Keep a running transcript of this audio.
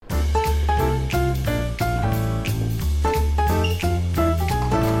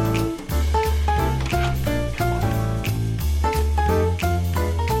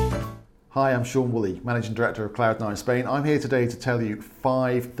I'm Sean Woolley, Managing Director of Cloud9 Spain. I'm here today to tell you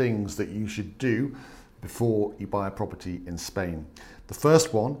 5 things that you should do before you buy a property in Spain. The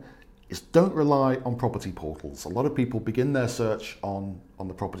first one is don't rely on property portals. A lot of people begin their search on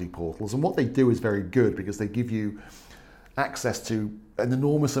the property portals, and what they do is very good because they give you access to an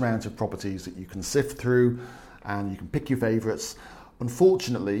enormous amount of properties that you can sift through and you can pick your favourites.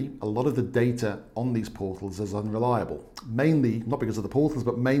 Unfortunately, a lot of the data on these portals is unreliable, mainly not because of the portals,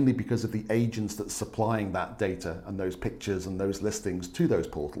 but mainly because of the agents that's supplying that data and those pictures and those listings to those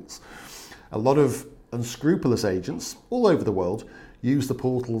portals. A lot of unscrupulous agents all over the world use the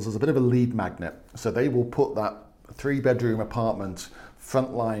portals as a bit of a lead magnet. So they will put that 3-bedroom apartment,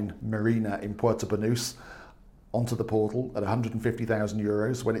 frontline marina in Puerto Banús onto the portal at 150,000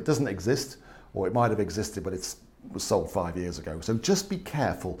 euros when it doesn't exist, or it might have existed, but it was sold 5 years ago. So just be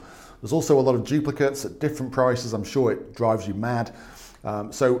careful. There's also a lot of duplicates at different prices. I'm sure it drives you mad.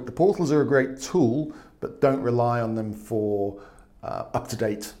 So the portals are a great tool, but don't rely on them for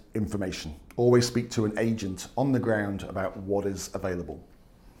up-to-date information. Always speak to an agent on the ground about what is available.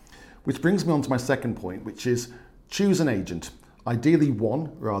 Which brings me on to my second point, which is choose an agent. Ideally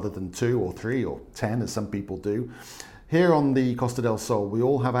 1 rather than 2 or 3 or 10, as some people do. Here on the Costa del Sol, we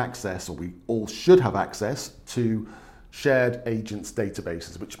all have access, or we all should have access to shared agents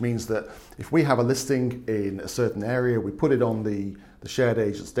databases, which means that if we have a listing in a certain area, we put it on the shared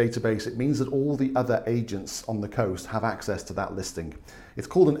agents database, it means that all the other agents on the coast have access to that listing. It's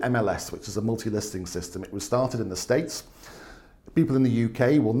called an MLS, which is a multi-listing system. It was started in the States. People in the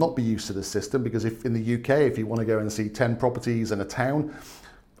UK will not be used to this system because if in the UK, if you want to go and see 10 properties in a town,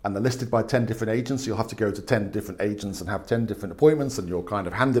 and they're listed by 10 different agents, you'll have to go to 10 different agents and have 10 different appointments, and you're kind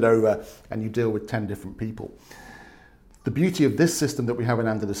of handed over and you deal with 10 different people. The beauty of this system that we have in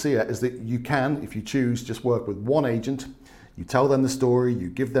Andalusia is that you can, if you choose, just work with one agent, you tell them the story, you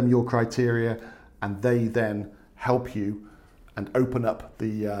give them your criteria, and they then help you and open up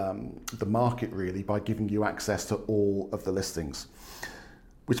the market really by giving you access to all of the listings.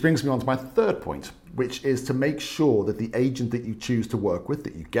 Which brings me on to my third point, which is to make sure that the agent that you choose to work with,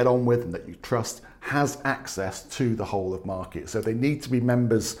 that you get on with and that you trust, has access to the whole of market. So they need to be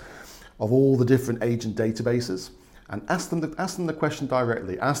members of all the different agent databases, and ask them the question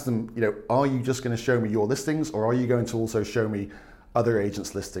directly. Ask them, are you just going to show me your listings, or are you going to also show me other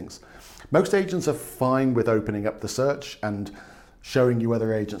agents' listings? Most agents are fine with opening up the search and showing you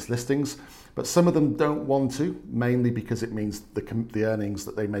other agents' listings, but some of them don't want to, mainly because it means the earnings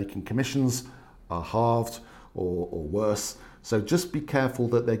that they make in commissions are halved or worse. So just be careful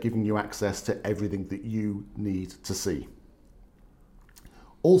that they're giving you access to everything that you need to see.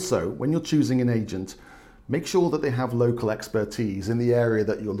 Also, when you're choosing an agent, make sure that they have local expertise in the area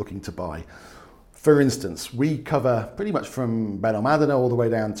that you're looking to buy. For instance, we cover pretty much from Benalmádena all the way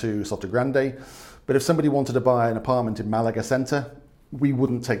down to Sotogrande, but if somebody wanted to buy an apartment in Malaga Centre, we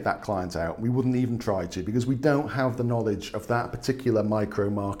wouldn't take that client out. We wouldn't even try to, because we don't have the knowledge of that particular micro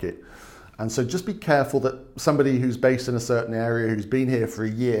market. And so just be careful that somebody who's based in a certain area, who's been here for a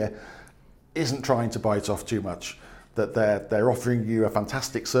year, isn't trying to bite off too much, that they're offering you a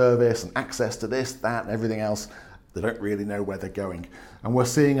fantastic service and access to this, that, and everything else. They don't really know where they're going. And we're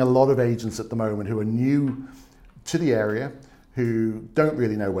seeing a lot of agents at the moment who are new to the area, who don't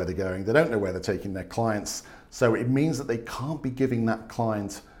really know where they're going. They don't know where they're taking their clients. So it means that they can't be giving that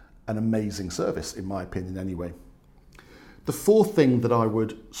client an amazing service, in my opinion anyway. The fourth thing that I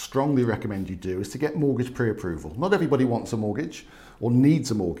would strongly recommend you do is to get mortgage pre-approval. Not everybody wants a mortgage or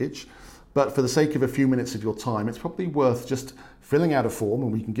needs a mortgage, but for the sake of a few minutes of your time, it's probably worth just filling out a form,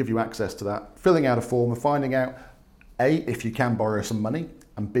 and we can give you access to that, filling out a form and finding out, A, if you can borrow some money,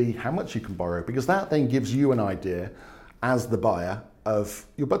 and B, how much you can borrow, because that then gives you an idea as the buyer of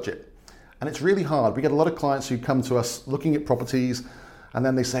your budget. And it's really hard. We get a lot of clients who come to us looking at properties, and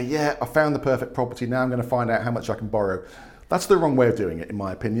then they say, yeah, I found the perfect property, now I'm going to find out how much I can borrow. That's the wrong way of doing it, in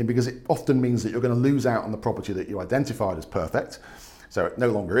my opinion, because it often means that you're going to lose out on the property that you identified as perfect. So it no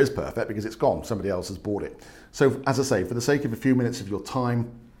longer is perfect because it's gone. Somebody else has bought it. So as I say, for the sake of a few minutes of your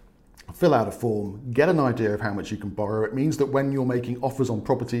time, fill out a form, get an idea of how much you can borrow. It means that when you're making offers on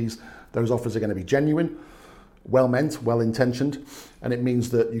properties, those offers are going to be genuine, well meant, well intentioned, and it means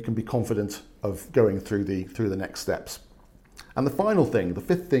that you can be confident of going through the next steps. And the final thing, the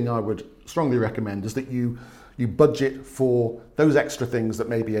fifth thing I would strongly recommend, is that you budget for those extra things that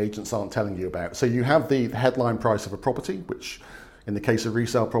maybe agents aren't telling you about. So you have the headline price of a property, which in the case of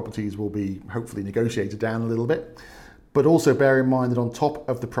resale properties will be hopefully negotiated down a little bit. But also bear in mind that on top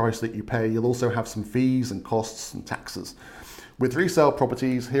of the price that you pay, you'll also have some fees and costs and taxes. With resale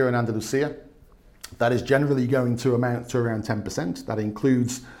properties here in Andalusia, that is generally going to amount to around 10%. That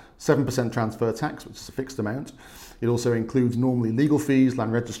includes 7% transfer tax, which is a fixed amount. It also includes normally legal fees,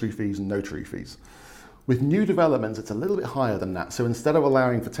 land registry fees, and notary fees. With new developments, it's a little bit higher than that. So instead of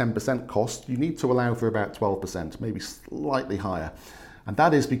allowing for 10% cost, you need to allow for about 12%, maybe slightly higher. And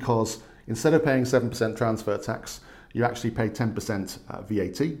that is because instead of paying 7% transfer tax, you actually pay 10%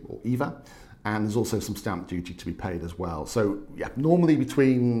 VAT or EVA, and there's also some stamp duty to be paid as well. So yeah, normally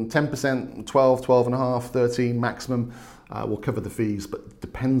between 10%, 12, 12.5, 13 maximum will cover the fees, but it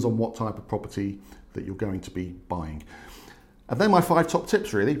depends on what type of property that you're going to be buying. And then my 5 top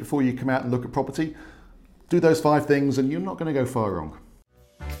tips really, before you come out and look at property. Do those 5 things and you're not going to go far wrong.